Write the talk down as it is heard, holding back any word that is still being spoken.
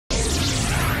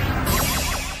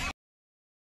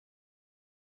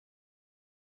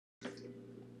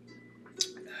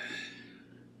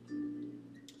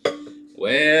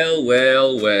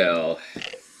Well.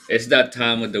 It's that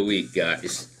time of the week,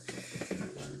 guys.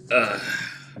 Uh,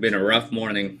 been a rough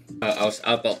morning. I was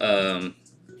up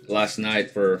last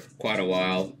night for quite a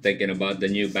while thinking about the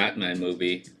new Batman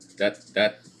movie.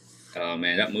 That oh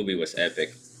man, that movie was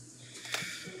epic.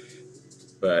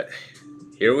 But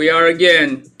here we are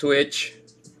again, Twitch.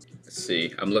 Let's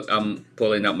see. I'm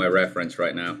pulling up my reference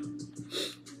right now.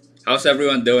 How's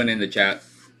everyone doing in the chat?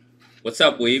 What's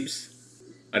up, Weebs?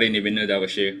 I didn't even know that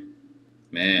was you.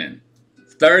 Man.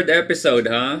 Third episode,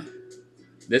 huh?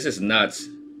 This is nuts.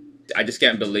 I just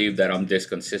can't believe that I'm this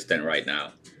consistent right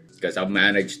now. Because I've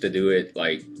managed to do it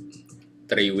like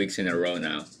 3 weeks in a row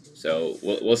now. So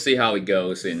we'll see how it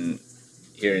goes in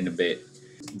here in a bit.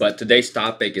 But today's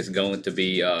topic is going to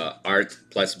be art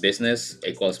plus business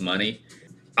equals money.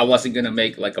 I wasn't gonna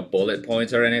make like a bullet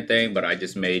points or anything, but I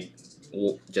just made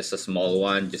just a small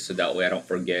one just so that way I don't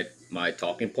forget my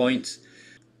talking points.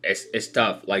 It's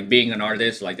tough. Like being an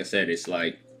artist, like I said, it's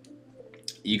like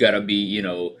you gotta be,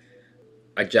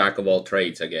 a jack of all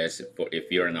trades, I guess,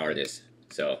 if you're an artist.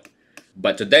 So,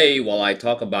 but today, while I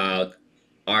talk about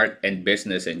art and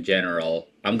business in general,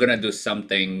 I'm gonna do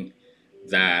something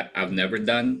that I've never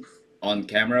done on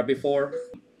camera before.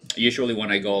 Usually,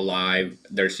 when I go live,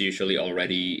 there's usually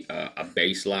already a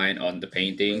baseline on the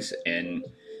paintings, and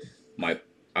my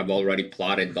I've already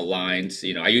plotted the lines.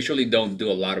 I usually don't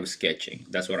do a lot of sketching.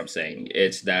 That's what I'm saying.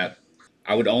 It's that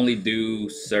I would only do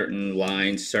certain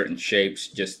lines, certain shapes,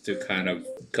 just to kind of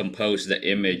compose the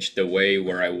image the way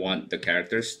where I want the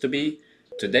characters to be.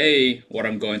 Today, what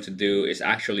I'm going to do is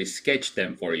actually sketch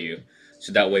them for you.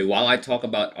 So that way, while I talk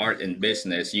about art and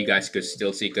business, you guys could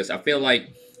still see. Because I feel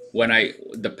like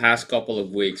the past couple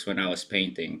of weeks when I was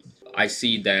painting, I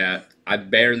see that I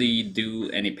barely do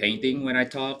any painting when I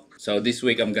talk. So this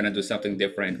week, I'm going to do something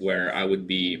different where I would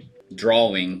be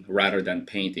drawing rather than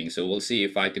painting. So we'll see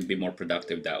if I can be more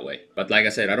productive that way. But like I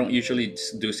said, I don't usually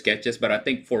do sketches, but I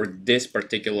think for this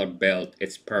particular belt,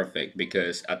 it's perfect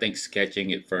because I think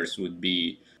sketching it first would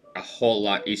be a whole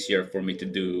lot easier for me to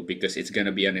do because it's going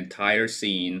to be an entire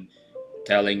scene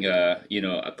telling a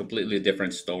completely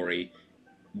different story.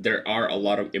 There are a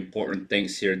lot of important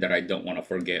things here that I don't want to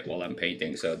forget while I'm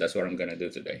painting. So that's what I'm going to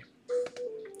do today.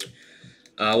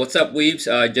 What's up,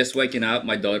 Weebs? Just waking up.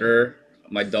 My daughter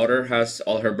has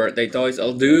all her birthday toys.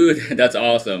 Oh, dude, that's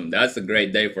awesome. That's a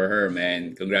great day for her,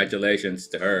 man. Congratulations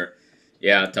to her.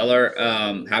 Yeah, tell her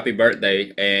happy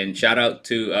birthday and shout out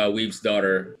to Weeb's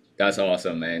daughter. That's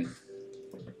awesome, man.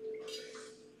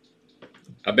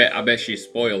 I bet she's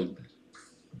spoiled.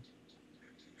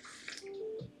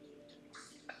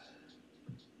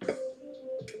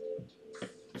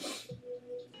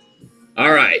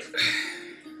 All right,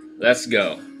 let's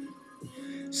go.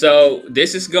 So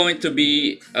this is going to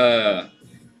be a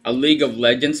League of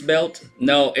Legends belt.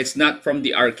 No, it's not from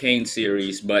the Arcane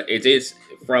series, but it is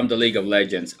from the League of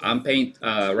Legends. I'm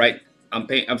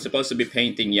supposed to be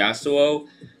painting Yasuo,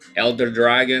 Elder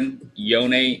Dragon,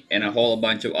 Yone, and a whole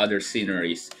bunch of other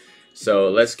sceneries. So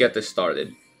let's get this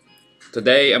started.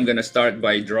 Today I'm gonna start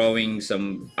by drawing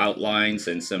some outlines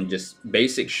and some just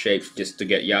basic shapes just to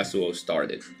get Yasuo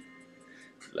started.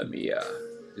 Let me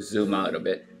zoom out a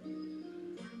bit.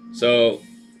 So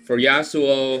for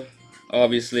Yasuo,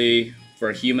 obviously for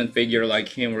a human figure like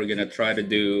him, we're gonna try to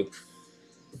do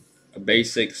a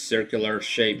basic circular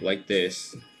shape like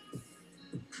this.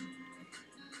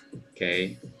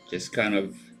 Okay, just kind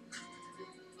of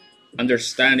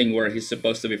understanding where he's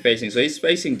supposed to be facing. So he's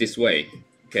facing this way.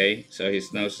 Okay, so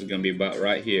his nose is gonna be about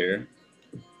right here,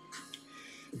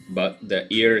 but the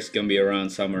ear is gonna be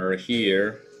around somewhere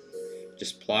here.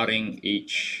 Just plotting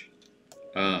each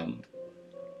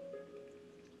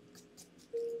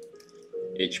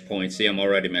point. See, I'm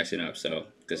already messing up. So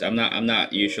because I'm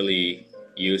not usually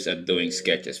used at doing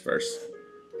sketches first.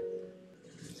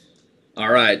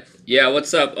 All right, yeah,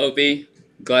 what's up, OP?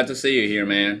 Glad to see you here,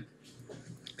 man.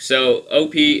 So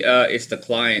OP is the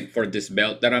client for this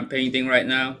belt that I'm painting right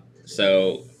now.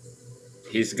 So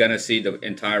he's gonna see the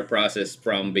entire process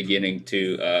from beginning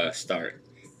to start,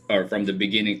 or from the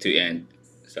beginning to end.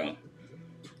 So,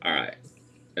 all right,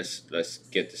 let's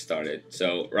get this started.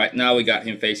 So right now we got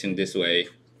him facing this way.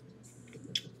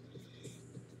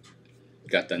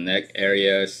 Got the neck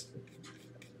areas,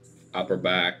 upper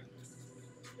back.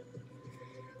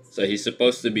 So he's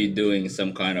supposed to be doing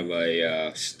some kind of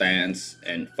a stance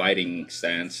and fighting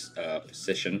stance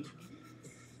position.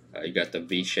 You got the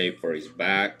V shape for his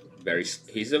back.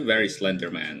 He's a very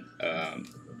slender man.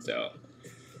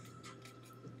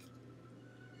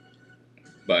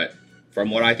 But from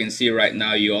what I can see right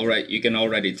now, you can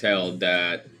already tell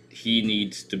that he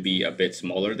needs to be a bit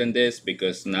smaller than this,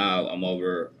 because now I'm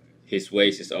over, his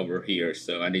waist is over here,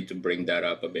 so I need to bring that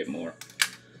up a bit more.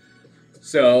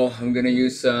 So I'm gonna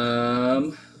use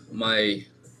my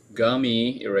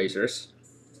gummy erasers.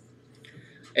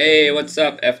 Hey, what's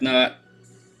up, F Not?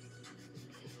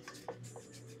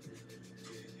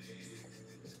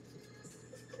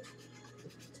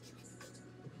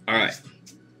 All right.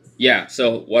 Yeah.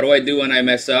 So what do I do when I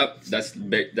mess up? That's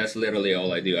literally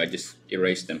all I do. I just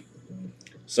erase them.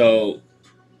 So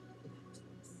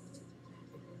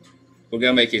we're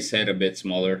gonna make his head a bit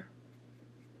smaller.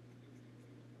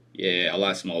 Yeah, a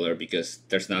lot smaller, because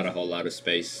there's not a whole lot of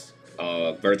space,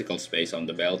 vertical space on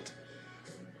the belt.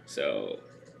 So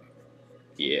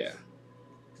yeah,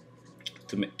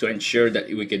 to ensure that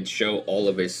we can show all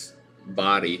of his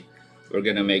body, we're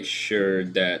gonna make sure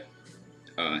that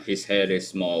his head is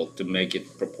small to make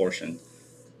it proportion.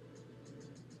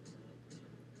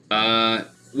 Uh,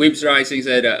 Whips Rising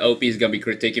said OP is gonna be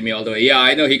critiquing me all the way. Yeah,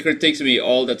 I know he critiques me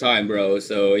all the time, bro.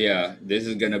 So yeah, this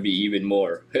is gonna be even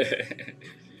more.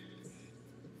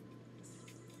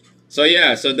 So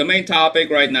yeah, so the main topic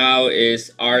right now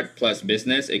is art plus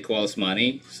business equals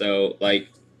money. So like,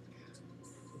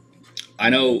 I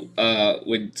know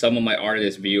with some of my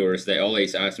artist viewers, they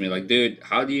always ask me like, dude,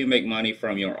 how do you make money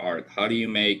from your art? How do you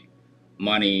make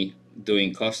money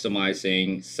doing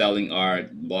customizing, selling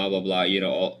art, blah blah blah,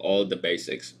 all the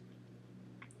basics.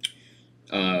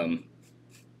 Um,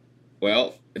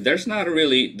 well, there's not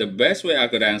really, the best way I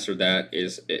could answer that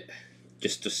is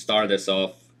just to start us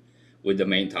off with the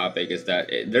main topic, is that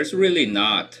there's really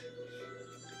not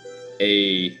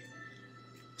a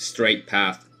straight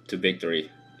path to victory,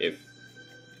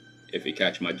 if you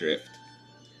catch my drift.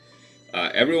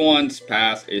 Everyone's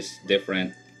path is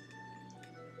different,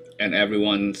 and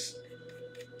everyone's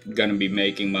gonna be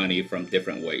making money from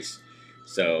different ways.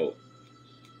 So,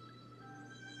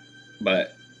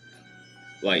 but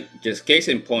like, just case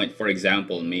in point, for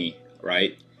example, me,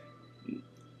 right?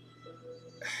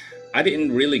 I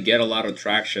didn't really get a lot of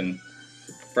traction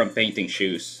from painting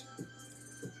shoes.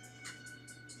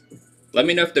 Let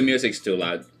me know if the music's too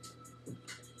loud.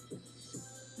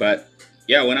 But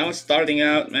yeah, when I was starting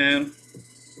out, man,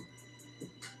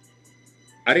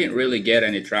 I didn't really get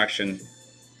any traction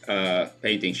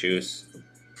painting shoes.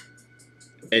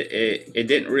 It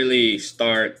didn't really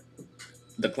start,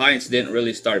 the clients didn't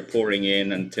really start pouring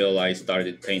in until I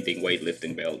started painting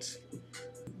weightlifting belts.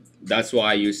 That's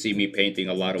why you see me painting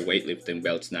a lot of weightlifting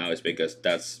belts now, is because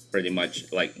that's pretty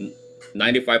much like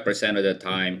 95% of the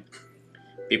time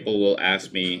people will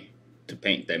ask me to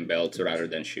paint them belts rather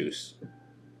than shoes.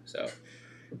 So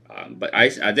but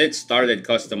I did started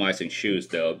customizing shoes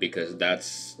though, because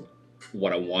that's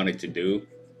what I wanted to do.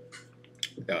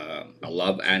 I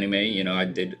love anime, I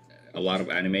did a lot of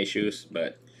anime shoes,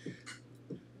 but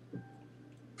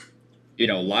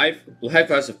life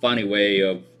has a funny way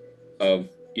of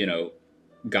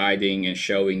guiding and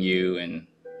showing you. And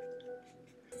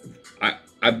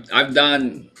I've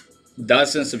done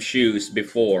dozens of shoes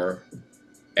before,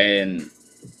 and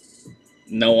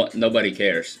nobody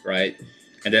cares, right?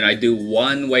 And then I do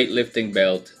one weightlifting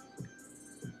belt,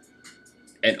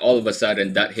 and all of a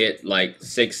sudden that hit like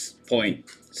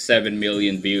 6.7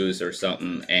 million views or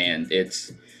something, and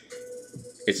it's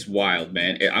wild,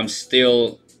 man. I'm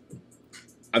still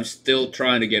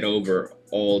trying to get over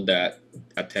all that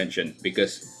attention,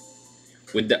 because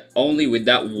with that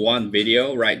one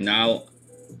video right now,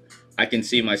 I can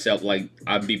see myself like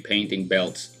I'd be painting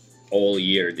belts all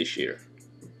year this year.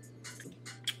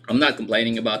 I'm not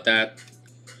complaining about that,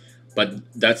 but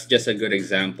that's just a good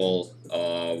example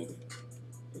of,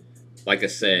 like I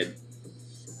said,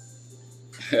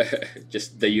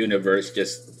 just the universe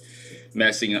just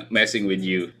messing with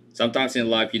you. Sometimes in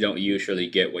life you don't usually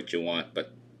get what you want,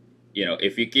 but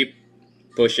if you keep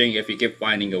pushing, if you keep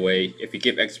finding a way, if you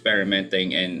keep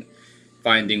experimenting and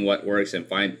finding what works, and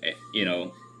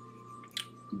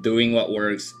doing what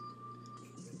works,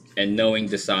 and knowing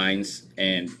the signs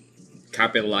and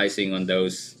capitalizing on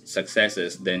those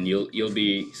successes, then you'll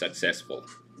be successful.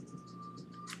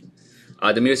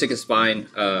 The music is fine.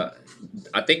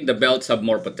 I think the belts have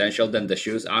more potential than the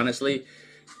shoes, honestly.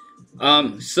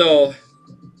 So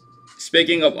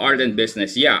speaking of art and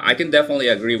business, yeah, I can definitely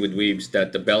agree with Weebs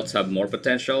that the belts have more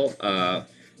potential.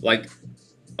 Like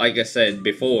like I said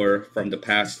before from the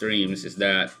past streams, is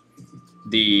that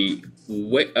the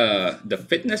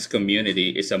fitness community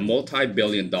is a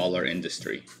multi-billion-dollar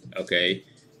industry. Okay,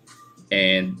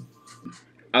 and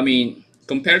I mean,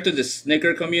 compared to the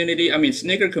sneaker community, I mean,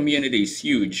 sneaker community is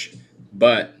huge,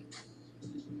 but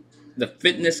the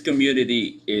fitness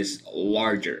community is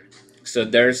larger. So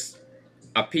there's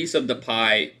a piece of the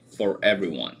pie for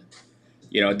everyone.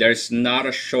 You know, there's not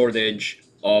a shortage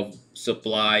of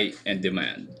supply and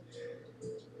demand.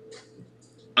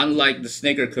 Unlike the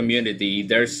sneaker community,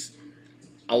 there's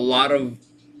a lot of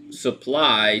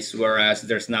supplies, whereas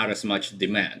there's not as much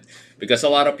demand. Because a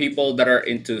lot of people that are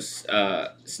into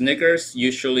sneakers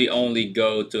usually only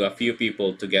go to a few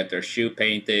people to get their shoe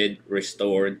painted,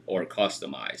 restored, or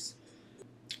customized.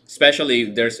 Especially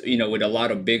there's, you know, with a lot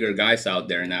of bigger guys out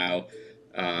there now,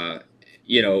 uh,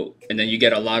 you know, and then you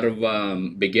get a lot of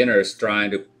beginners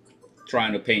trying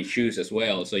to paint shoes as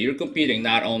well. So you're competing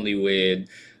not only with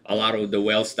a lot of the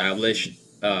well-established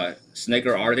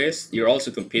sneaker artists, you're also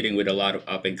competing with a lot of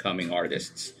up-and-coming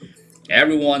artists.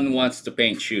 Everyone wants to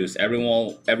paint shoes.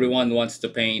 Everyone wants to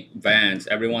paint Vans.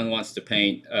 Everyone wants to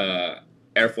paint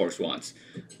Air Force Ones.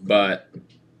 But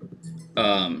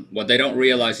what they don't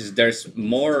realize is there's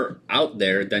more out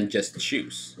there than just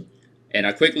shoes. And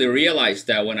I quickly realized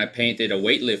that when I painted a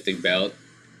weightlifting belt,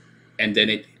 and then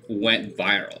it went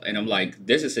viral, and I'm like,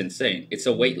 this is insane. It's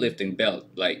a weightlifting belt.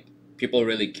 Like, people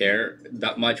really care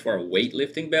that much for a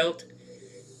weightlifting belt?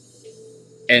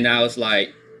 And I was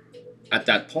like, at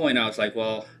that point, I was like,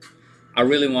 well, I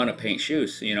really want to paint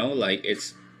shoes, you know, like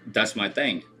that's my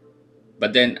thing.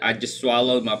 But then I just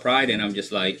swallowed my pride, and I'm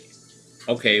just like,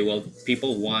 okay, well,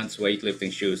 people want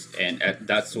weightlifting shoes, and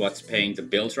that's what's paying the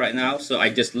bills right now. So I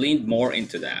just leaned more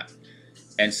into that.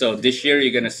 And so this year,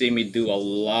 you're gonna see me do a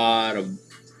lot of,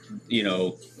 you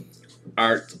know,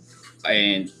 art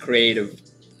and creative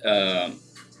um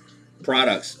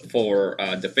products for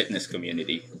the fitness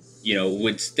community. You know,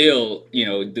 with still, you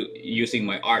know, using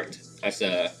my art as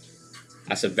a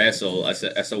vessel,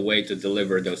 as a way to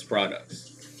deliver those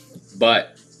products.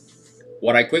 But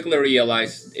what I quickly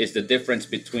realized is the difference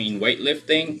between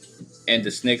weightlifting and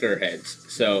the sneakerheads.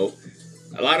 So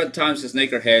a lot of times the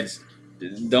sneakerheads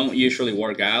don't usually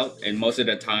work out, and most of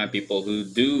the time people who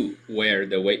do wear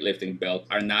the weightlifting belt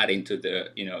are not into the,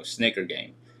 you know, sneaker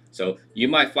game. So you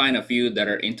might find a few that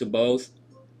are into both,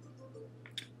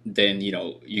 then, you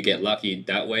know, you get lucky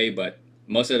that way, but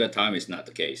most of the time it's not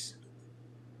the case.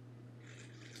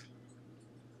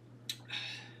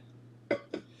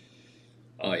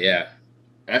 Oh yeah,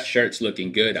 that shirt's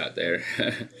looking good out there.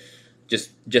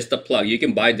 Just a plug. You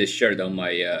can buy this shirt on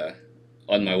my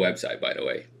website, by the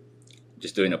way.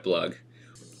 Just doing a plug.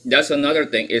 That's another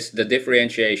thing, is the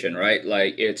differentiation, right?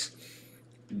 Like,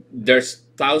 there's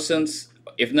thousands,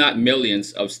 if not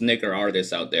millions, of sneaker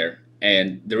artists out there.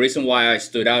 And the reason why I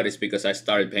stood out is because I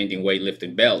started painting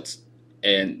weightlifting belts.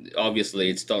 And obviously,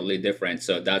 it's totally different.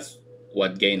 So that's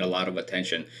what gained a lot of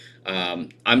attention.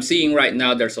 I'm seeing right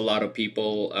now there's a lot of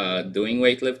people doing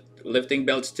lifting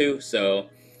belts too. So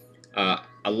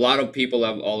a lot of people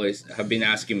have been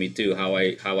asking me too how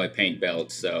I paint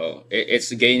belts. So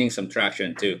it's gaining some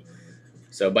traction too.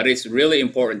 So, but it's really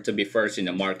important to be first in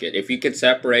the market. If you can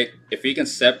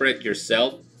separate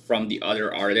yourself from the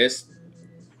other artists,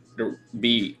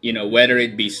 be, you know, whether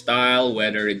it be style,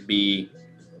 whether it be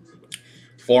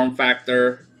form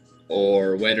factor,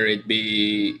 or whether it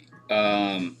be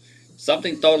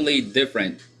something totally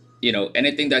different, you know,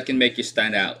 anything that can make you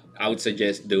stand out, I would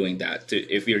suggest doing that too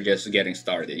if you're just getting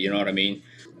started. You know what I mean?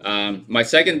 My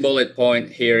second bullet point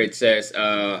here, it says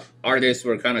artists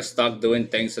were kind of stuck doing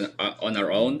things on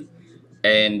our own,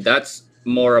 and that's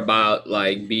more about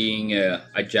like being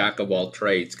a jack of all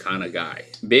trades kind of guy.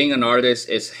 Being an artist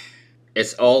is,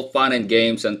 it's all fun and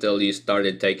games until you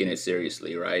started taking it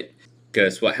seriously, right?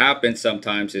 Because what happens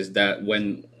sometimes is that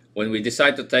when we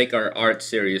decide to take our art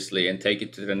seriously and take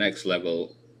it to the next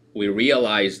level, we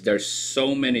realize there's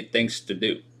so many things to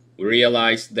do. We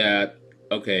realize that,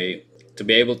 okay, to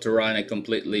be able to run a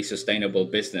completely sustainable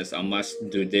business, I must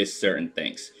do these certain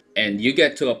things. And you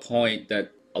get to a point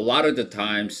that a lot of the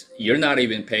times you're not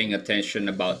even paying attention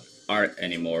about art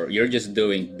anymore. You're just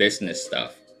doing business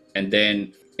stuff. And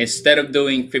then instead of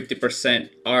doing 50%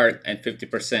 art and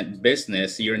 50%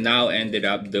 business, you're now ended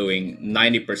up doing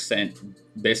 90%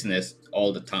 business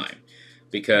all the time.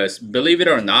 Because believe it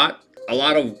or not, a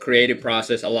lot of creative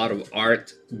process, a lot of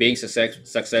art, being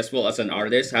successful as an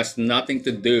artist has nothing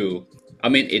to do. I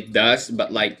mean, it does,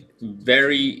 but like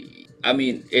very, I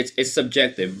mean, it's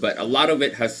subjective, but a lot of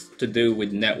it has to do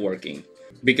with networking.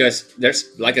 Because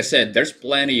there's, like I said, there's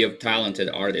plenty of talented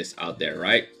artists out there,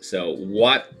 right? So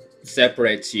what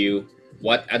separates you?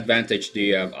 What advantage do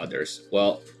you have others?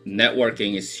 Well,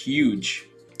 networking is huge.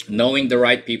 Knowing the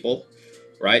right people,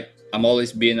 right? I'm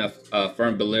always been a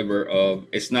firm believer of,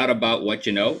 it's not about what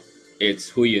you know, it's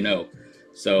who you know.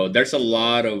 So there's a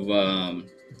lot of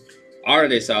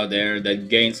artists out there that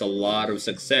gains a lot of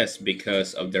success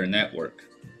because of their network.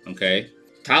 Okay,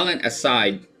 talent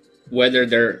aside, whether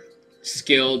they're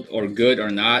skilled or good or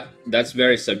not, that's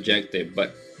very subjective.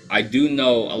 But I do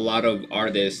know a lot of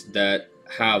artists that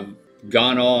have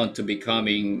gone on to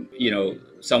becoming,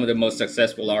 some of the most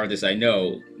successful artists I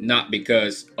know, not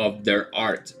because of their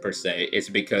art per se, it's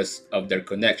because of their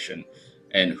connection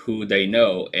and who they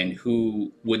know and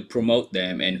who would promote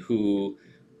them and who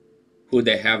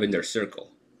they have in their circle.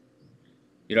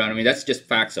 You know what I mean? That's just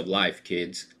facts of life,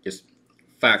 kids. Just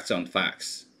facts on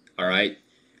facts. All right?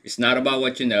 It's not about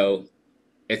what you know,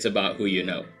 it's about who you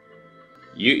know.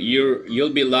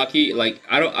 You'll be lucky. Like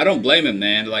I don't blame him,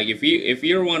 man. Like if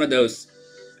you're one of those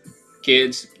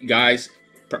kids, guys,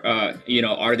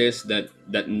 artists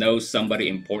that knows somebody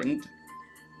important,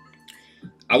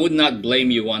 I would not blame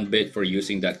you one bit for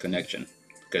using that connection,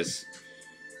 because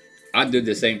I do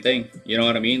the same thing. You know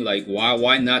what I mean? Like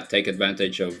why not take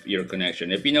advantage of your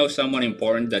connection? If you know someone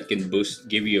important that can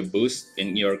give you a boost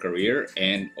in your career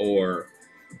and or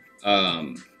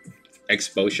um,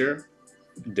 exposure,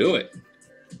 do it.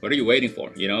 What are you waiting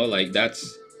for? Like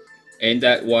that's ain't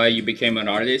that why you became an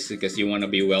artist? Because you want to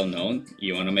be well known,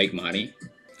 you want to make money.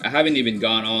 I haven't even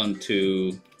gone on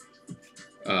to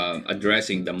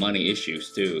addressing the money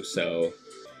issues too. So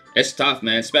it's tough,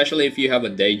 man. Especially if you have a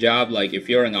day job. Like if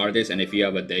you're an artist and if you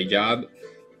have a day job,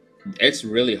 it's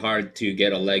really hard to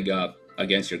get a leg up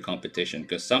against your competition,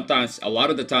 because sometimes, a lot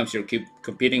of the times, you're keep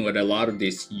competing with a lot of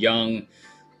these young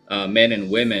men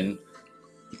and women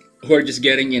who are just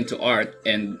getting into art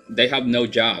and they have no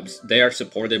jobs. They are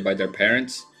supported by their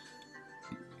parents.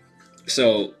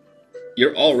 So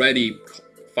you're already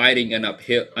fighting an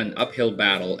uphill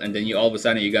battle, and then you all of a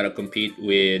sudden you got to compete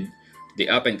with the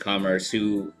up and comers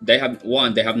who they have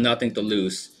nothing to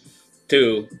lose.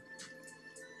 Two,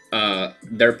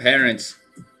 their parents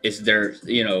is their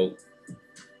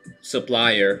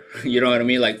supplier. You know what I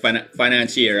mean, like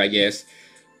financier, I guess.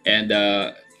 And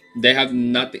they have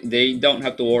nothing. They don't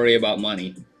have to worry about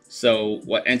money. So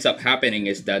what ends up happening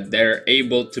is that they're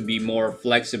able to be more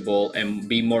flexible and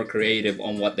be more creative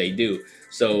on what they do.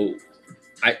 So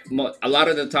a lot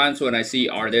of the times when I see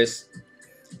artists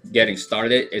getting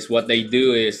started, is what they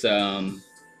do is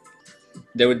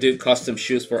they would do custom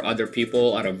shoes for other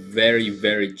people at a very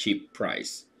very cheap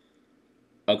price.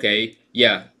 Okay,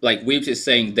 yeah, like Weebs is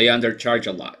saying, they undercharge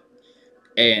a lot,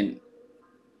 and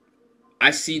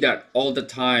I see that all the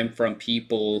time from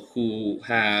people who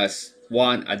has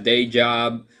one a day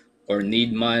job or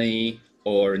need money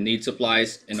or need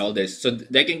supplies and all this. So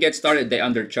they can get started, they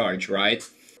undercharge, right?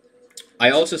 I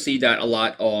also see that a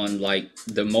lot on like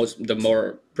the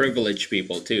more privileged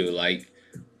people too. Like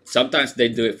sometimes they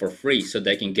do it for free so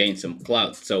they can gain some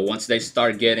clout. So once they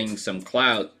start getting some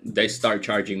clout, they start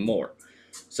charging more.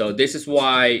 So this is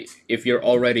why, if you're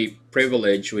already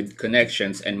privileged with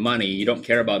connections and money, you don't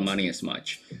care about money as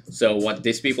much. So what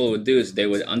these people would do is they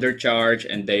would undercharge,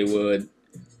 and they would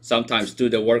sometimes do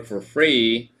the work for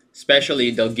free.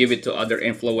 Especially they'll give it to other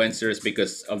influencers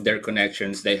because of their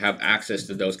connections. They have access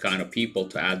to those kind of people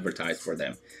to advertise for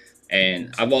them.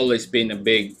 And I've always been a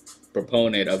big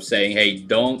proponent of saying, hey,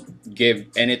 don't give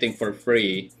anything for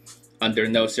free. Under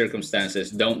no circumstances,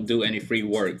 don't do any free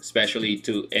work, especially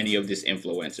to any of these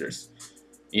influencers.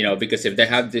 Because if they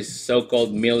have this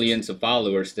so-called millions of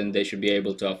followers, then they should be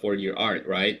able to afford your art,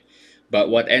 right? But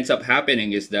what ends up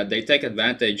happening is that they take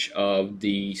advantage of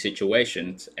the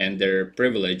situations and their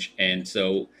privilege, and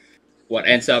so what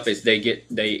ends up is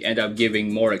they end up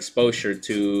giving more exposure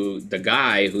to the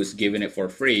guy who's giving it for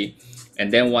free.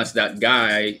 And then once that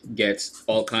guy gets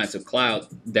all kinds of clout,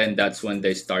 then that's when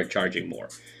they start charging more.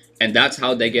 And that's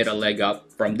how they get a leg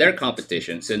up from their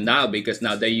competition. So now, because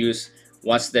now they use,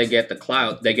 once they get the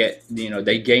clout,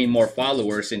 they gain more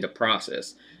followers in the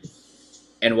process.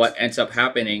 And what ends up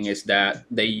happening is that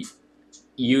they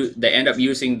end up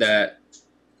using their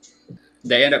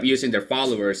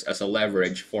followers as a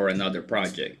leverage for another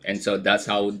project. And so that's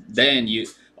how then you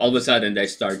all of a sudden they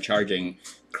start charging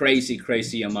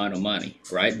crazy amount of money,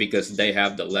 right? Because they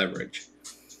have the leverage.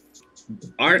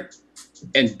 Art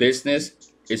and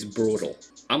business is brutal.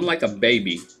 I'm like a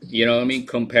baby, you know what I mean,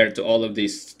 compared to all of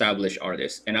these established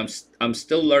artists, and I'm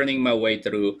still learning my way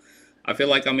through. I feel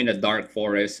like I'm in a dark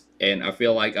forest, and I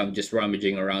feel like I'm just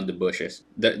rummaging around the bushes.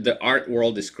 The art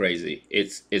world is crazy.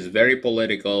 It's very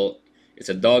political. It's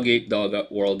a dog eat dog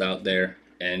world out there,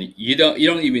 and you don't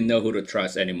even know who to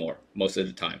trust anymore most of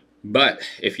the time. But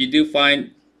if you do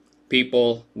find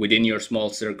people within your small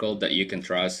circle that you can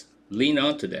trust, lean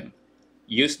on to them.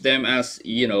 Use them as,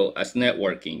 as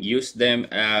networking. Use them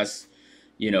as,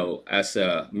 as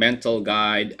a mental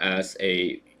guide, as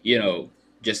a you know,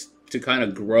 just to kind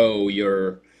of grow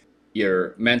your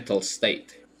mental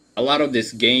state. A lot of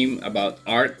this game about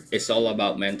art is all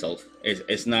about mental.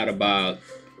 It's not about,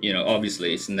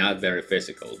 obviously it's not very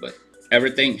physical, but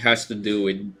everything has to do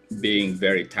with being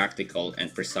very tactical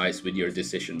and precise with your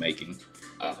decision making.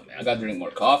 Oh man, I gotta drink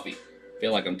more coffee.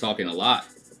 Feel like I'm talking a lot.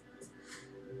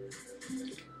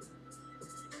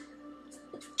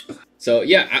 So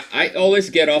yeah, I always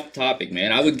get off topic,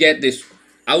 man. I would do this,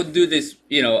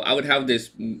 I would have this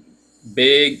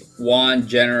big one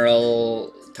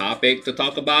general topic to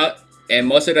talk about, and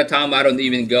most of the time I don't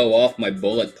even go off my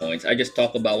bullet points. I just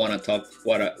talk about what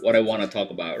I want to talk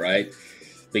about, right?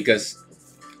 Because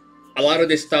a lot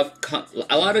of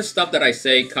stuff that I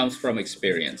say comes from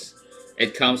experience.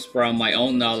 It comes from my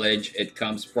own knowledge. It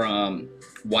comes from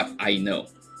what I know.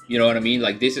 You know what I mean?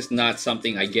 Like, this is not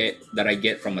something I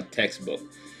get from a textbook,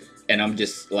 and I'm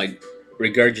just like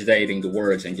regurgitating the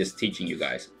words and just teaching you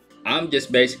guys. I'm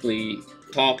just basically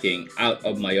talking out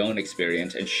of my own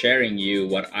experience and sharing you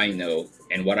what I know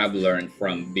and what I've learned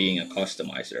from being a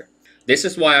customizer. This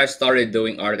is why I started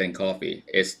doing art and coffee,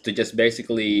 is to just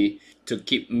basically to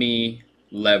keep me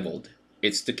leveled.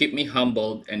 It's to keep me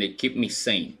humbled and it keep me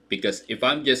sane, because if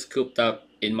I'm just cooped up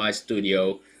in my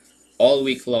studio all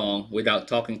week long without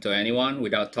talking to anyone,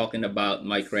 without talking about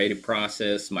my creative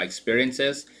process, my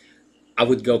experiences, I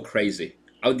would go crazy.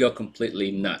 I would go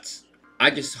completely nuts. I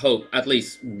just hope at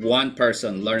least one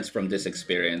person learns from this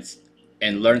experience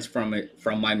and learns from it,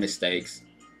 from my mistakes,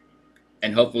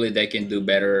 and hopefully they can do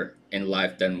better in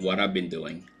life than what I've been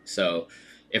doing. So,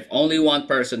 if only one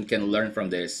person can learn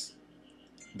from this,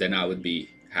 then I would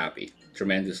be happy,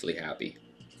 tremendously happy.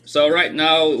 So right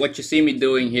now, what you see me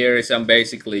doing here is I'm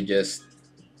basically just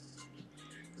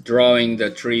drawing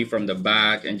the tree from the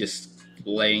back and just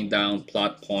laying down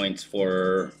plot points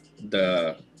for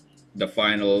the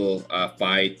final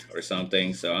fight or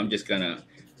something. So I'm just gonna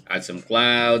add some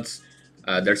clouds.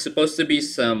 There's supposed to be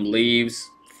some leaves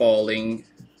falling,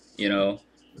 you know,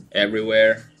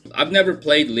 everywhere. I've never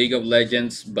played League of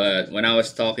Legends, but when I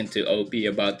was talking to OP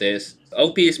about this,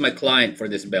 OP is my client for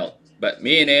this belt. But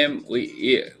me and him,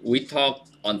 we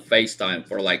talked on FaceTime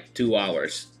for like 2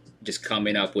 hours, just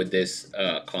coming up with this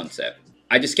concept.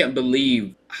 I just can't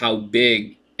believe how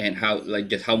big and how, like,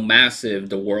 just how massive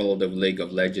the world of League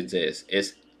of Legends is.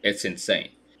 It's insane.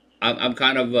 I'm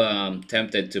kind of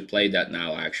tempted to play that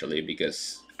now, actually,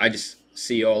 because I just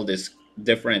see all these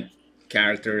different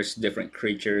characters, different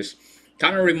creatures.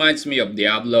 Kind of reminds me of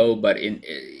Diablo, but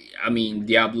I mean,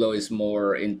 Diablo is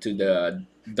more into the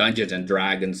Dungeons and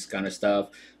Dragons kind of stuff.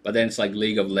 But then it's like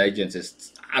League of Legends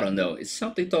is, I don't know, it's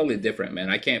something totally different,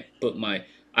 man.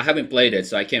 I haven't played it,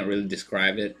 so I can't really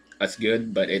describe it as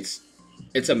good, but it's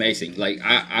amazing. Like,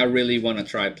 I really want to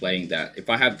try playing that. If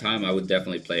I have time, I would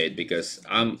definitely play it, because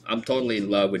I'm totally in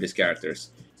love with his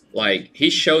characters. Like, he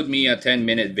showed me a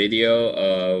 10-minute video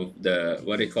of the,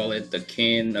 what do you call it, the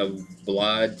Kin of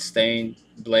Blood Stained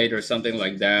Blade or something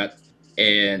like that,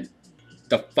 and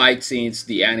the fight scenes,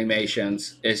 the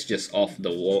animations, is just off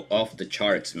the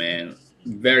charts, man.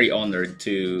 Very honored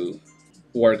to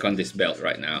work on this belt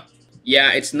right now.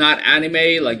 Yeah, it's not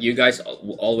anime like you guys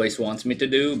always wants me to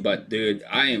do, but dude,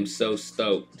 I am so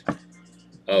stoked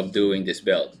of doing this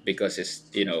belt, because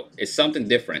it's something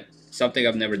different, something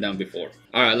I've never done before.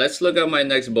 All right, let's look at my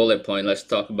next bullet point. Let's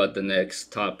talk about the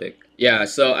next topic. Yeah,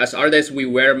 so as artists, we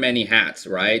wear many hats,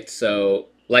 right? So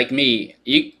like me,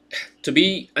 you to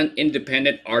be an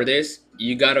independent artist,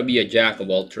 you gotta be a jack of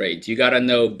all trades. You gotta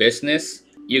know business.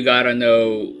 You gotta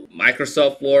know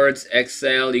Microsoft Words,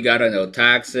 Excel. You gotta know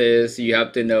taxes. You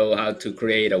have to know how to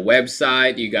create a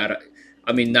website.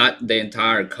 I mean, not the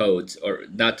entire codes, or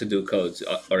not to do codes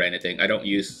or anything. I don't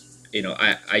use,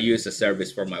 I use a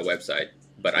service for my website,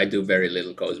 but I do very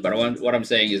little codes. But what I'm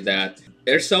saying is that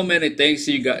there's so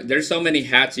many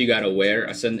hats you gotta wear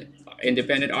as an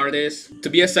independent artist. To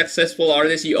be a successful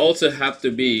artist, you also have to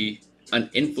be an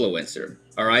influencer.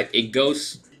 All right, it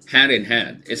goes hand in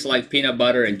hand. It's like peanut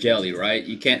butter and jelly, right?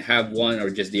 You can't have one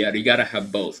or just the other. You gotta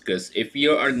have both, because if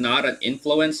you are not an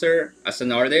influencer as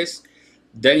an artist,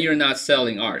 then you're not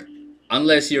selling art.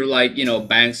 Unless you're like,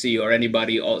 Banksy or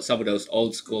anybody, some of those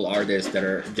old school artists that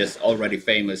are just already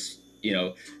famous,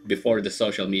 before the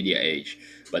social media age.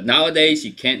 But nowadays,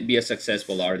 you can't be a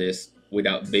successful artist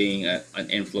without being an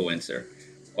influencer,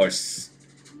 or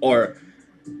or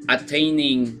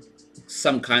attaining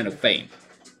some kind of fame.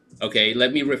 Okay,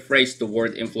 let me rephrase the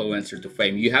word influencer to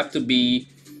fame. You have to be,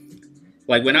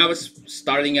 like, when I was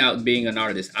starting out being an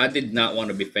artist, I did not want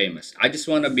to be famous. I just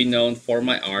want to be known for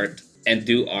my art and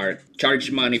do art,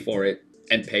 charge money for it,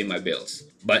 and pay my bills.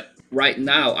 But right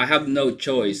now I have no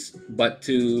choice but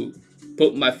to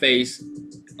put my face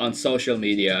on social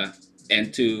media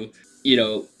and to,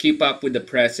 keep up with the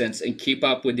presence and keep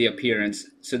up with the appearance,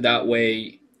 so that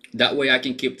way I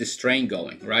can keep the strain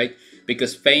going, right?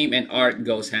 Because fame and art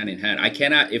goes hand in hand. I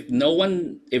cannot, if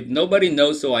nobody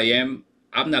knows who I am,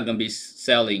 I'm not going to be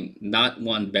selling not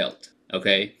one belt.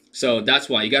 Okay, so that's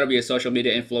why you got to be a social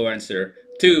media influencer.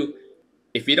 Two,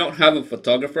 if you don't have a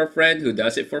photographer friend who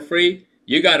does it for free,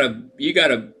 you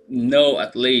gotta know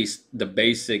at least the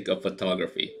basic of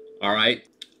photography. All right.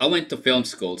 I went to film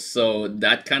school, so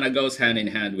that kind of goes hand in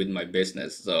hand with my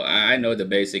business. So I know the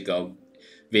basic of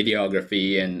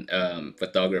videography and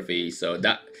photography. So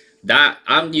that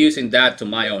I'm using that to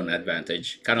my own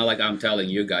advantage. Kind of like I'm telling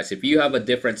you guys, if you have a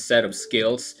different set of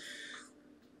skills,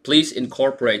 please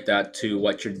incorporate that to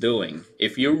what you're doing.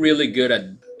 If you're really good at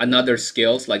another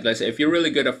skills, like let's say if you're really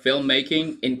good at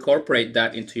filmmaking, incorporate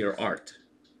that into your art.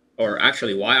 Or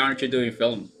actually, why aren't you doing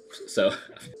film? So,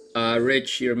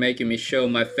 Rich, you're making me show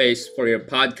my face for your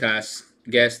podcast.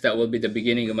 Guess that will be the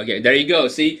beginning of my game. There you go.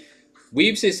 See,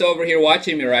 Weebs is over here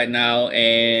watching me right now,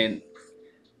 and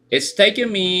it's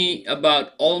taken me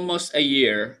about almost a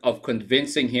year of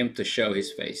convincing him to show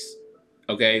his face.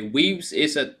 Okay, Weebs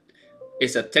is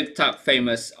a TikTok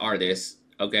famous artist.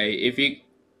 Okay,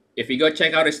 if you go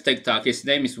check out his TikTok, his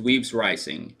name is Weebs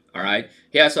Rising. All right,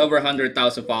 he has over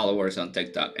 100,000 followers on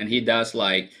TikTok, and he does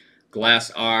like glass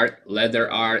art,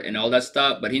 leather art, and all that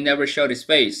stuff. But he never showed his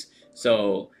face.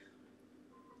 So,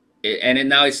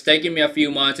 now it's taking me a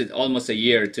few months, it's almost a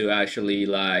year to actually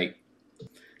like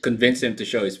convince him to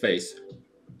show his face.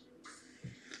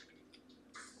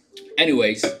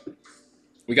 Anyways,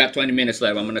 we got 20 minutes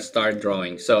left. I'm gonna start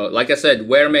drawing. So, like I said,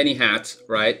 wear many hats,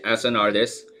 right? As an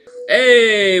artist.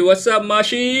 Hey, what's up,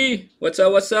 Mashi? What's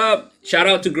up? What's up? Shout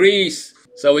out to Greece.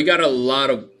 So we got a lot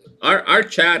of our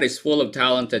chat is full of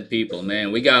talented people,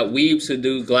 man. We got Weebs who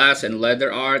do glass and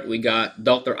leather art. We got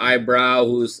Dr. Eyebrow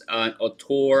who's an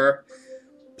auteur,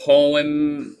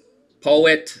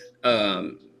 poet,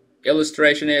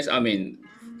 illustrationist. I mean,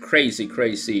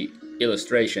 crazy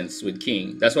illustrations with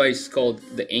King. That's why it's called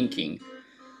the Inking.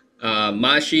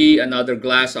 Mashi, another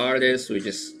glass artist, which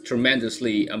is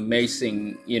tremendously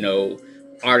amazing,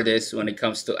 artist when it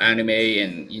comes to anime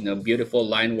and beautiful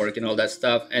line work and all that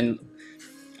stuff. And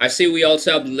I see we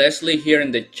also have Leslie here in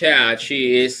the chat.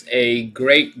 She is a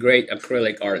great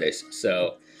acrylic artist.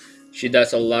 So she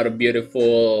does a lot of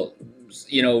beautiful,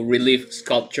 relief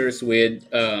sculptures with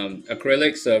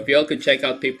acrylic. So if y'all could check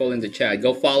out people in the chat,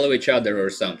 go follow each other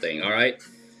or something. All right.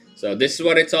 So this is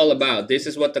what it's all about. This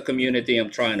is what the community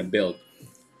I'm trying to build.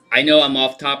 I know I'm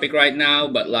off topic right now,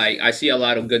 but like I see a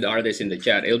lot of good artists in the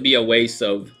chat. It'd be a waste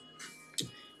of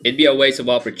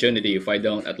opportunity if I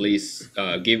don't at least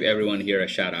give everyone here a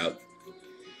shout out.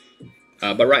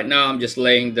 But right now I'm just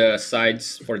laying the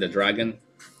sides for the dragon.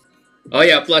 Oh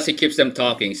yeah, plus it keeps them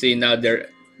talking. See, now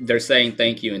they're saying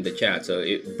thank you in the chat, so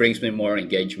it brings me more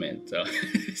engagement. So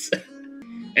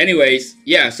anyways,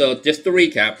 yeah, so just to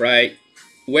recap, right?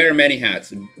 Wear many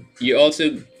hats. You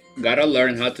also gotta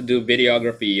learn how to do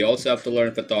videography. You also have to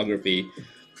learn photography.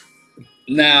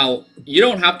 Now, you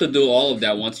don't have to do all of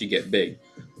that once you get big.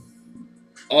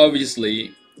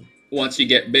 Obviously, once you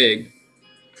get big,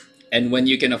 and when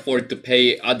you can afford to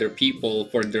pay other people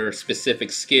for their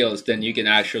specific skills, then you can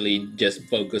actually just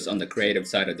focus on the creative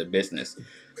side of the business.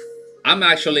 I'm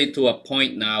actually to a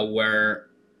point now where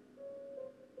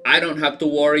I don't have to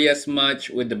worry as much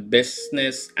with the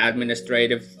business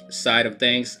administrative side of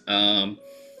things.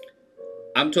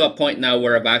 I'm to a point now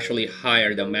where I've actually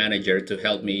hired a manager to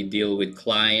help me deal with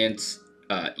clients,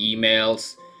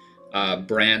 emails,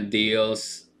 brand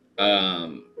deals,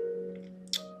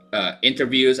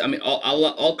 interviews. I mean,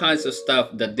 all kinds of stuff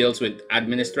that deals with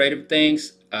administrative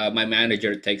things. My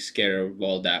manager takes care of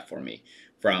all that for me,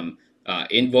 from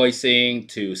invoicing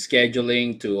to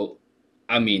scheduling to,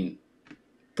 I mean,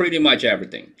 pretty much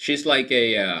everything. She's like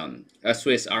a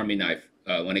Swiss Army knife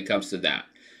when it comes to that.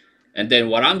 And then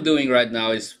what I'm doing right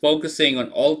now is focusing on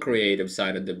all creative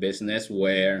side of the business,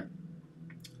 where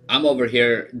I'm over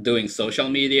here doing social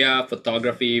media,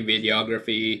 photography,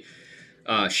 videography,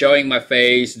 showing my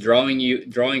face,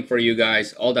 drawing for you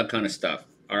guys, all that kind of stuff.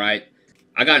 All right.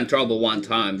 I got in trouble one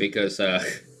time because well,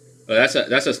 that's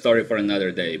a story for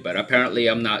another day. But apparently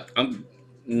I'm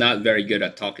not very good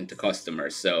at talking to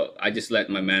customers, so I just let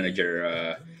my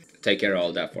manager take care of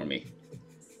all that for me,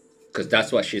 because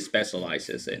that's what she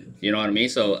specializes in. You know what I mean?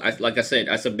 So, like I said,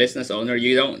 as a business owner,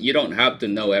 you don't have to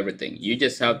know everything. You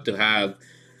just have to have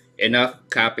enough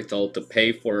capital to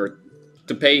pay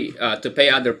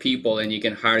other people, and you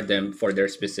can hire them for their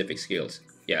specific skills.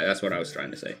 Yeah, that's what I was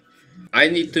trying to say. I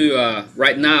need to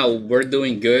right now we're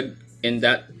doing good in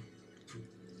that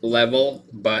level,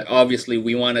 but obviously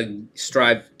we want to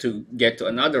strive to get to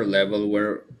another level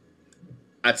where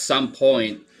at some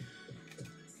point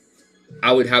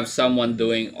I would have someone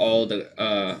doing all the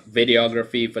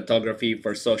videography, photography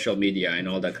for social media and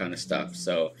all that kind of stuff.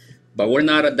 So, but we're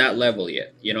not at that level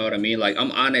yet. You know what I mean? Like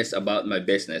I'm honest about my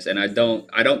business, and I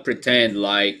don't pretend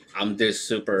like I'm this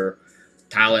super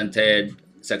talented,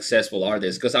 successful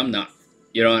artist because I'm not.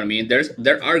 You know what I mean?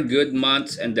 There are good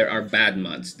months and there are bad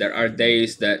months. There are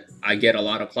days that I get a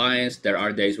lot of clients. There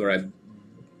are days where I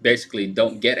basically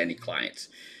don't get any clients,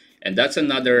 and that's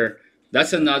another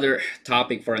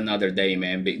topic for another day,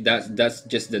 man. That's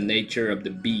just the nature of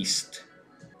the beast.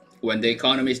 When the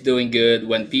economy is doing good,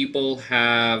 when people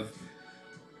have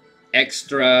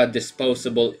extra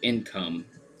disposable income,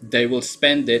 they will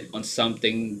spend it on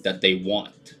something that they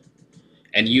want,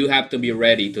 and you have to be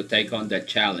ready to take on that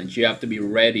challenge. You have to be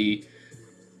ready,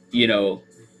 you know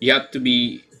you have to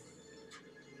be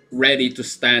ready to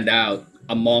stand out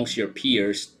amongst your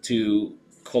peers to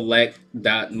collect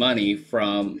that money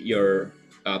from your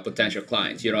potential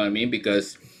clients. You know what I mean?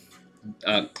 Because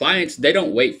clients, they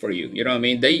don't wait for you. You know what I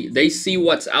mean? They see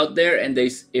what's out there, and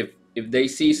if they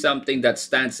see something that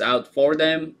stands out for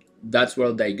them, that's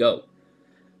where they go.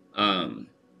 Um,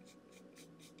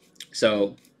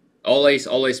 so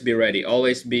always be ready.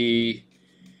 Always be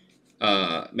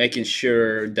making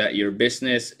sure that your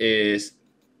business is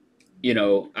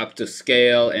up to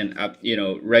scale and up,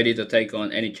 ready to take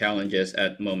on any challenges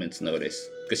at moment's notice,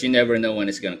 because you never know when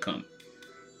it's going to come.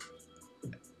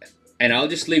 And I'll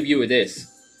just leave you with this.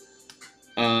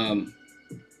 um,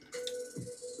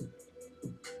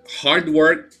 Hard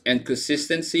work and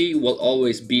consistency will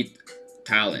always beat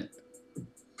talent.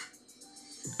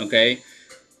 Okay,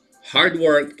 hard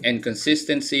work and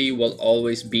consistency will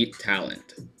always beat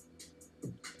talent.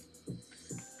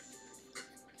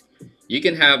 You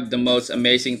can have the most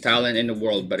amazing talent in the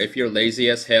world, but if you're lazy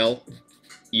as hell,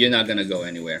 you're not going to go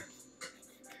anywhere.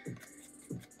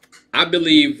 I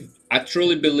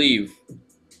truly believe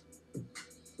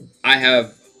I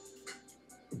have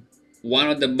one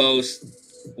of the best.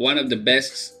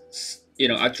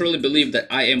 I truly believe that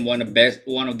I am one of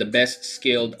the best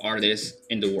skilled artists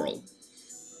in the world.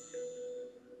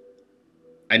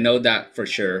 I know that for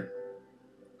sure,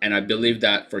 and I believe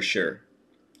that for sure.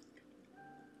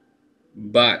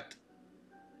 But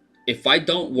if I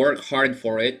don't work hard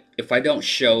for it, if I don't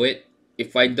show it,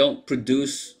 if I don't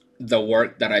produce the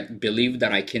work that I believe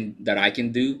that I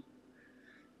can do,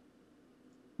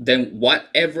 then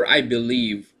whatever I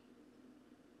believe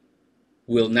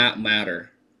will not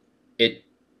matter. It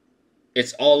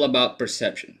it's all about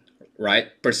perception, right?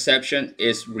 Perception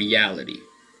is reality.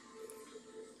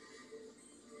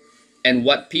 And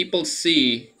what people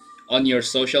see on your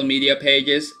social media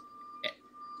pages,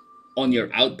 on your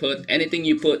output, anything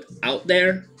you put out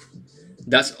there,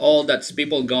 that's all that's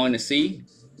people going to see.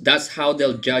 That's how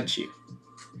they'll judge you.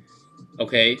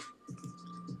 Okay?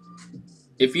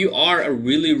 If you are a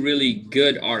really, really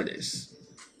good artist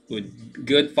with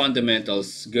good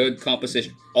fundamentals, good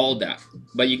composition, all that,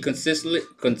 but you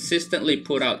consistently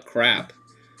put out crap,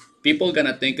 people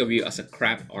gonna think of you as a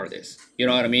crap artist. You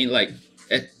know what I mean? Like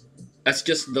it, that's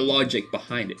just the logic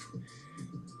behind it.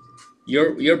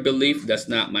 Your belief does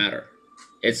not matter.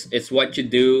 It's what you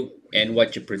do and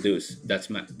what you produce. That's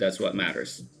what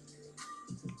matters.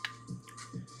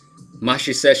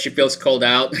 Mashi says she feels cold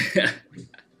out.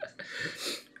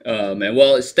 Man,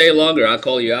 well, stay longer. I'll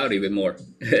call you out even more.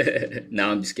 No,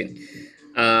 I'm just kidding.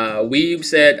 We've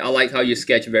said, I like how you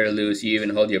sketch very loose. You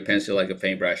even hold your pencil like a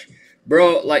paintbrush.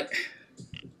 Bro, like,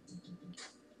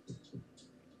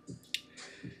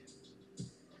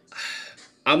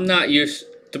 I'm not used,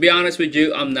 to be honest with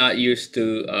you, I'm not used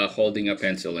to holding a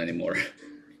pencil anymore.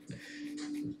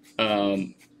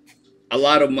 um, a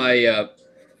lot of my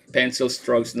pencil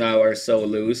strokes now are so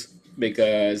loose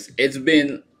because it's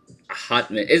been a hot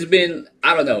minute. It's been,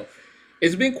 I don't know,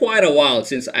 it's been quite a while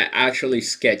since I actually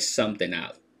sketched something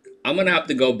out. I'm gonna have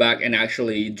to go back and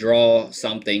actually draw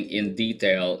something in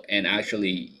detail and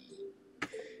actually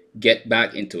get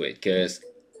back into it because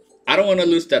I don't want to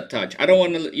lose that touch. I don't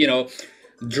want to,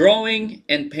 drawing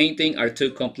and painting are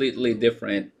two completely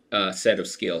different set of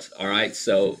skills. All right,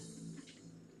 so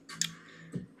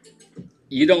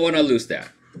you don't want to lose that.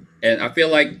 And I feel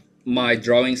like my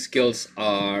drawing skills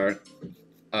are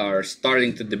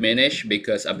starting to diminish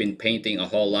because I've been painting a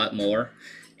whole lot more.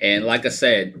 And like I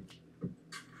said,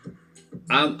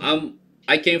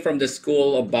 I came from the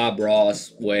school of Bob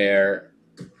Ross where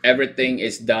everything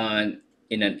is done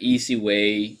in an easy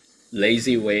way.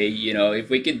 lazy way. You know, if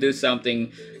we could do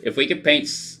something, if we could paint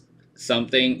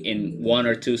something in 1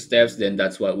 or 2 steps, then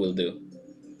that's what we'll do.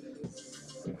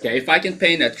 Okay, if I can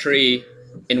paint a tree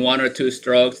in 1 or 2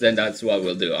 strokes, then that's what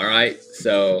we'll do. All right.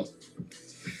 So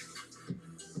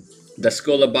the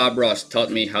school of Bob Ross taught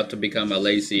me how to become a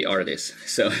lazy artist.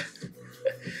 So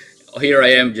here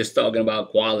I am just talking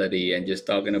about quality and just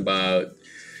talking about,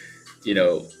 you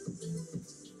know,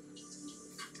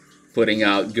 putting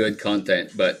out good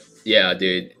content. But yeah,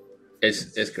 dude,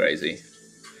 it's crazy.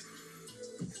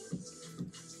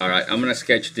 All right, I'm gonna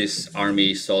sketch this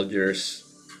army soldiers.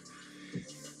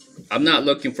 I'm not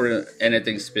looking for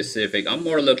anything specific. I'm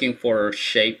more looking for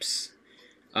shapes.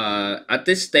 At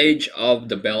this stage of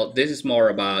the belt, this is more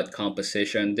about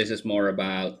composition. This is more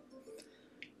about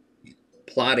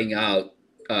plotting out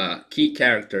key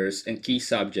characters and key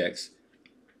subjects.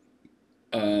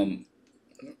 Um,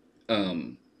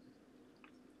 um,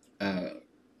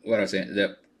 what I was saying,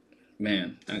 the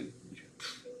man.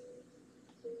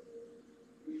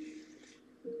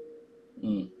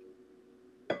 Mm.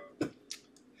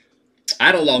 I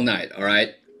had a long night. All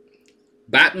right,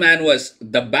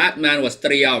 the Batman was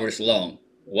 3 hours long.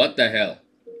 What the hell?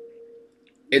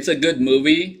 It's a good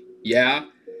movie, yeah,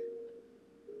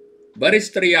 but it's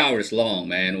 3 hours long,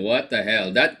 man. What the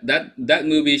hell? That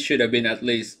movie should have been at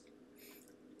least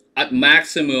at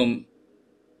maximum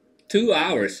 2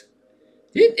 hours.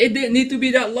 It didn't need to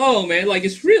be that long, man. Like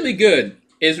it's really good.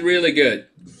 It's really good.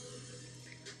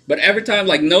 But every time,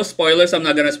 like no spoilers, I'm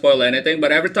not gonna spoil anything.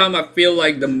 But every time I feel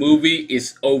like the movie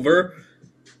is over,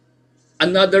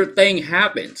 another thing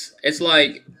happens. It's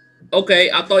like, okay,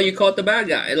 I thought you caught the bad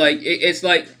guy. Like it's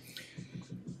like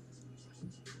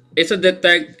it's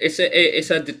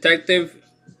a detective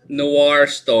noir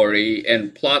story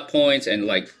and plot points and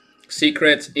like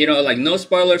secrets. You know, like no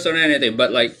spoilers or anything.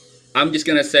 But like I'm just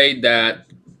gonna say that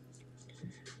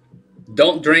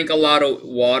don't drink a lot of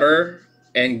water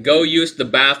and go use the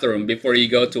bathroom before you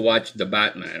go to watch the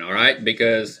Batman. All right,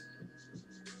 because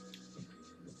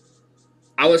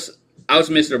I was I was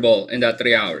miserable in that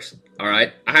 3 hours. All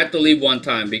right, I had to leave one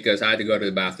time because I had to go to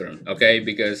the bathroom. Okay,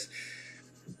 because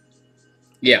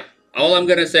yeah, all I'm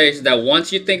gonna say is that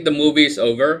once you think the movie is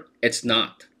over, it's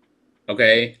not.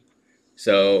 Okay,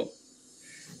 so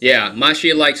yeah,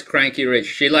 Mashi likes Cranky Rich.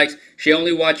 She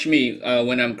only watch me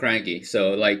when I'm cranky.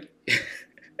 So like,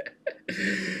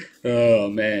 oh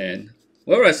man,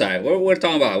 where was I? What we're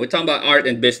talking about? We're talking about art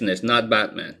and business, not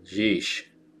Batman. Jeez.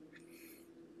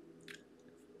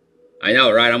 I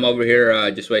know, right? I'm over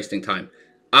here just wasting time.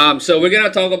 So we're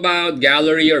gonna talk about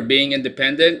gallery or being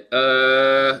independent.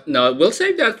 No, we'll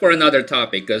save that for another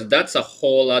topic because that's a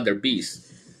whole other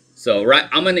beast. So right,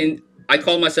 I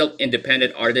call myself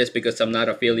independent artist because I'm not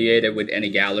affiliated with any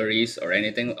galleries or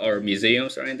anything or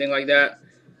museums or anything like that.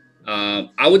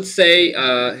 I would say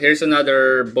here's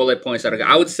another bullet points that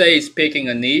I would say is picking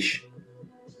a niche.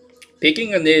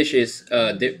 Picking a niche is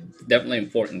definitely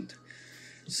important.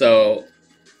 So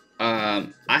I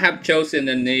have chosen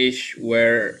a niche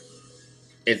where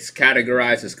it's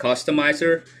categorized as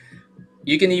customizer.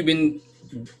 You can even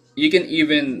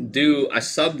do a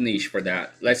sub niche for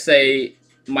that. Let's say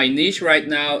my niche right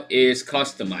now is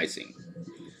customizing.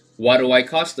 What do I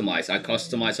customize? I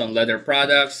customize on leather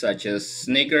products such as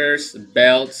sneakers,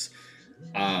 belts,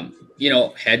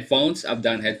 headphones. I've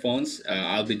done headphones.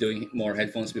 I'll be doing more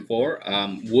headphones before.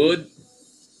 Wood,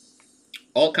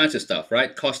 all kinds of stuff,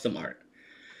 right? Custom art.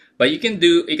 But you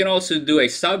can also do a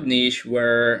sub niche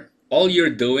where all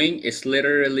you're doing is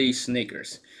literally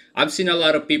sneakers. I've seen a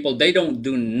lot of people, they don't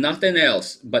do nothing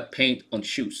else but paint on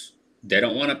shoes. They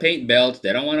don't want to paint belts,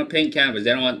 they don't want to paint canvas,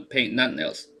 they don't want to paint nothing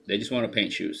else. They just want to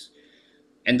paint shoes.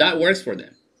 And that works for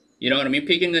them. You know what I mean?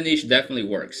 Picking a niche definitely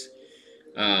works.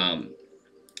 Um,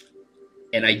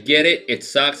 and I get it. It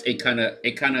sucks. It kind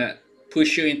of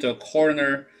push you into a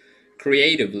corner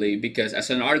creatively because as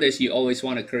an artist, you always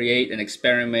want to create and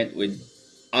experiment with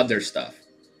other stuff.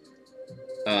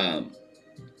 Um,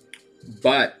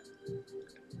 but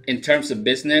in terms of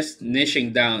business,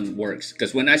 niching down works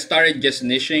because when I started just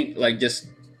niching, like just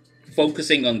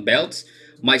focusing on belts,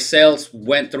 my sales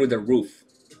went through the roof.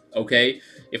 Okay,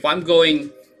 if I'm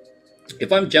going,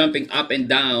 if I'm jumping up and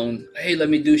down, hey, let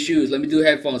me do shoes, let me do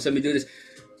headphones, let me do this.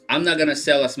 I'm not gonna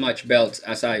sell as much belts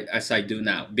as I do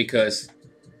now because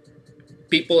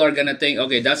people are gonna think,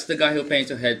 okay, that's the guy who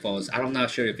paints headphones. I'm not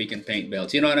sure if he can paint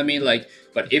belts. You know what I mean? Like,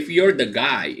 but if you're the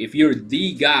guy, if you're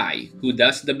the guy who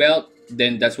does the belt,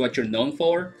 then that's what you're known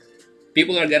for.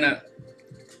 People are gonna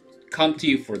come to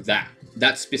you for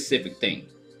that specific thing,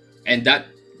 and that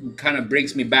kind of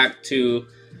brings me back to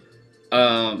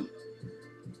um,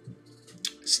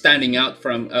 standing out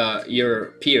from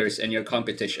your peers and your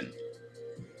competition.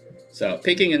 So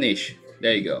picking a niche,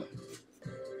 there you go.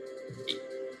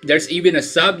 There's even a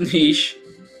sub niche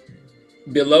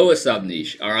below a sub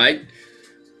niche. All right,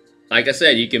 like I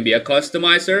said, you can be a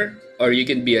customizer, or you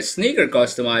can be a sneaker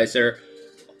customizer,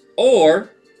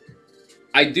 or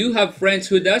I do have friends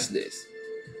who does this.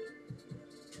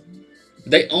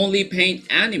 They only paint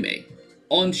anime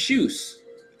on shoes.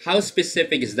 How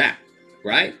specific is that,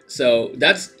 right? So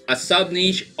that's a sub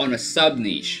niche on a sub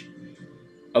niche.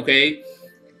 Okay,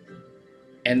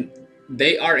 and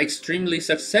they are extremely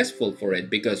successful for it,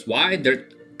 because why?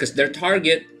 Because their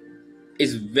target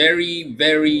is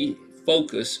very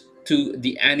focused to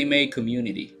the anime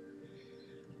community.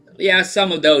 Yeah,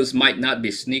 some of those might not be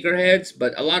sneakerheads,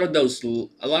 but a lot of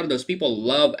those people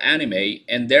love anime,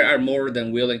 and they are more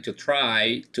than willing to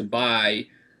try to buy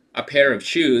a pair of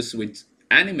shoes with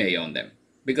anime on them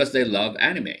because they love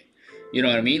anime. You know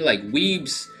what I mean? Like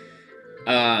weebs,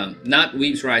 not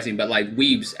weebs rising, but like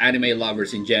weebs, anime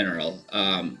lovers in general.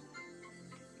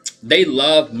 They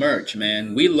love merch,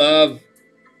 man. We love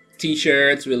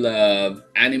t-shirts, we love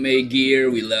anime gear,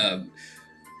 we love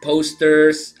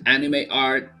posters, anime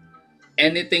art,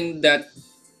 anything that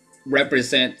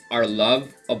represent our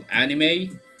love of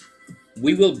anime,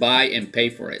 we will buy and pay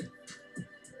for it.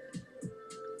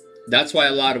 That's why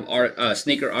a lot of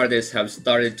sneaker artists have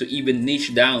started to even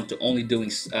niche down to only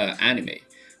doing anime,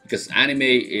 because anime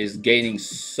is gaining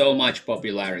so much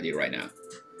popularity right now,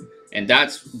 and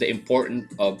that's the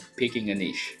importance of picking a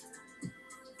niche.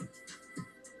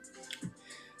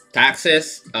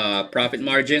 Taxes, profit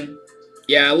margin,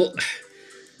 yeah,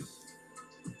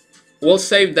 we'll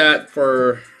save that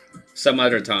for some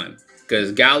other time,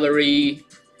 because gallery,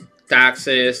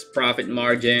 taxes, profit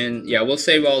margin, yeah, we'll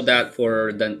save all that for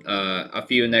a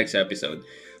few next episode.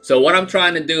 So what I'm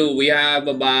trying to do, we have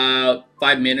about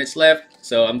 5 minutes left,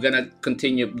 so I'm gonna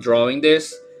continue drawing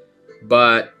this,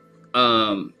 but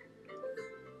I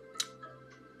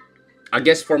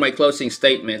guess for my closing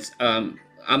statements,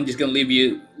 I'm just gonna leave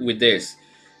you with this.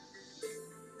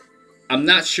 I'm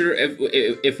not sure if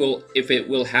it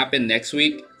will happen next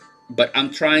week, but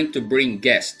I'm trying to bring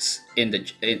guests in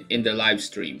the live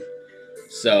stream.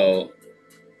 So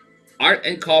art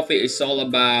and coffee is all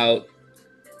about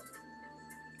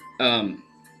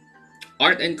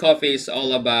art and coffee is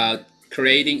all about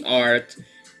creating art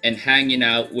and hanging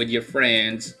out with your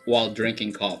friends while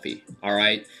drinking coffee. All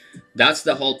right, that's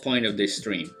the whole point of this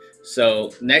stream.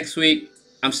 So next week,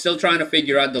 I'm still trying to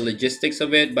figure out the logistics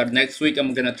of it, but next week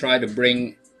I'm gonna try to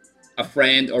bring a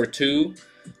friend or two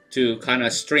to kind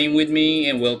of stream with me,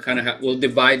 and we'll kind of we'll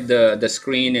divide the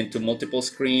screen into multiple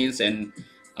screens, and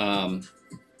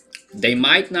they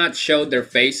might not show their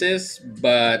faces,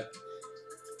 but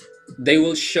they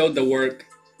will show the work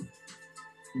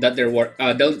that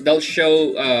they'll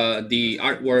show the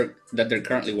artwork that they're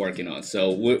currently working on. So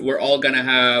we're all gonna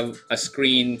have a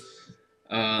screen,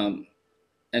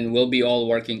 and we'll be all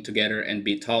working together and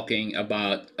be talking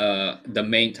about the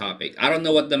main topic. I don't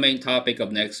know what the main topic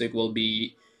of next week will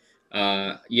be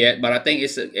yet, but I think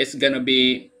it's gonna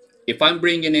be, if I'm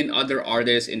bringing in other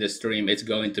artists in the stream, it's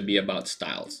going to be about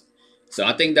styles. So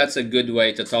I think that's a good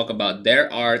way to talk about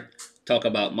their art, talk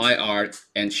about my art,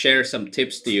 and share some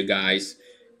tips to you guys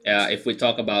if we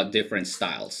talk about different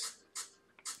styles.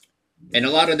 And a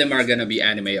lot of them are gonna be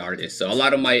anime artists, so a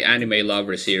lot of my anime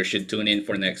lovers here should tune in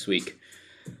for next week.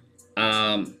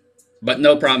 But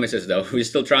no promises though. We're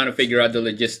still trying to figure out the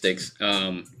logistics,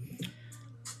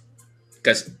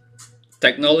 because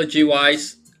technology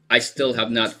wise, I still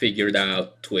have not figured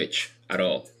out Twitch at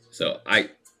all. So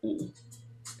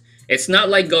it's not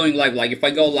like going live. Like if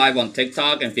I go live on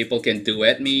TikTok and people can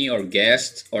duet me or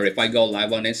guest, or if I go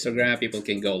live on Instagram, people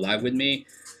can go live with me.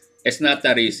 It's not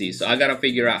that easy. So I gotta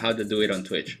figure out how to do it on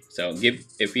Twitch. So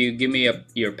if you give me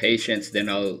your patience, then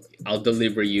I'll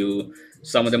deliver you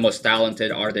some of the most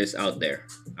talented artists out there.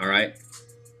 All right.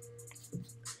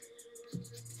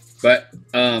 But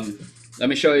let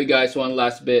me show you guys one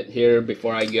last bit here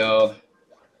before I go.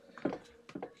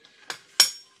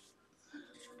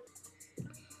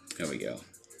 There we go.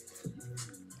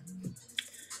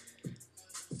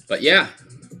 But yeah,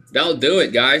 that'll do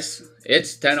it, guys.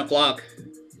 It's 10 o'clock.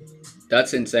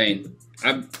 That's insane.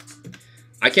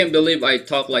 I can't believe I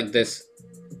talk like this,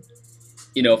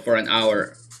 for an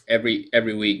hour every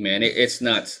week, man. It's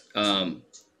nuts.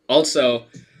 Also,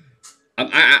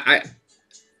 I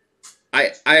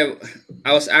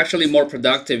was actually more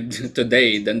productive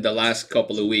today than the last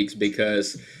couple of weeks,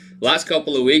 because last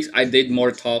couple of weeks I did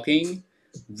more talking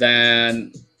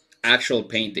than actual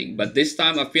painting. But this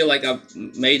time I feel like I've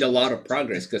made a lot of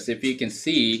progress, because if you can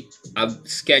see, I've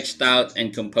sketched out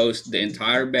and composed the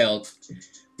entire belt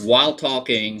while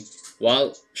talking,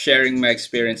 while sharing my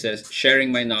experiences,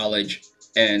 sharing my knowledge,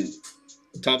 and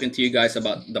talking to you guys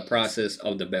about the process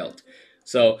of the belt.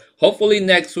 So hopefully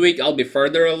next week I'll be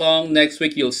further along. Next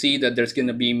week you'll see that there's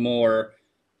gonna be more.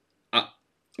 Uh,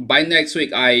 by next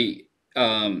week I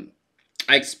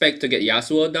expect to get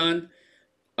Yasuo done.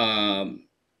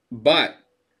 But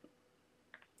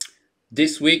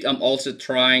this week I'm also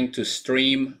trying to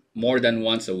stream more than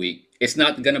once a week. It's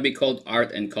not gonna be called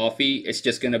Art and Coffee. It's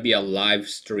just gonna be a live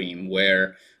stream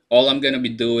where all I'm gonna be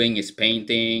doing is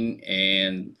painting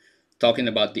and talking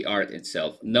about the art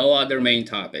itself. No other main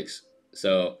topics.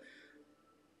 So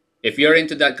if you're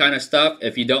into that kind of stuff,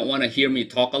 if you don't want to hear me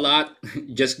talk a lot,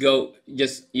 just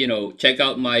check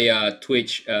out my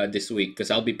Twitch this week,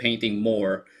 because I'll be painting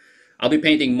more. I'll be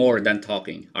painting more than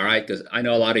talking. All right, because I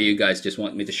know a lot of you guys just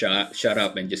want me to shut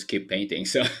up and just keep painting.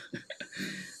 So,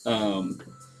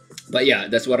 but yeah,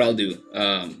 that's what I'll do.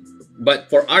 But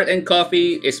for Art and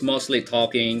Coffee, it's mostly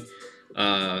talking.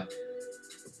 Uh,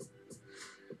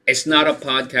 it's not a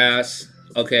podcast.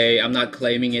 Okay, I'm not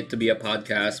claiming it to be a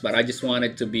podcast, but I just want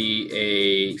it to be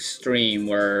a stream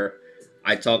where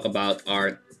I talk about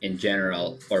art in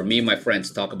general, or me and my friends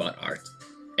talk about art,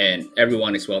 and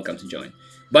everyone is welcome to join.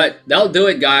 But that'll do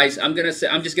it, guys. I'm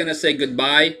just gonna say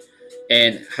goodbye,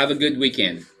 and have a good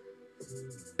weekend.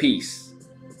 Peace.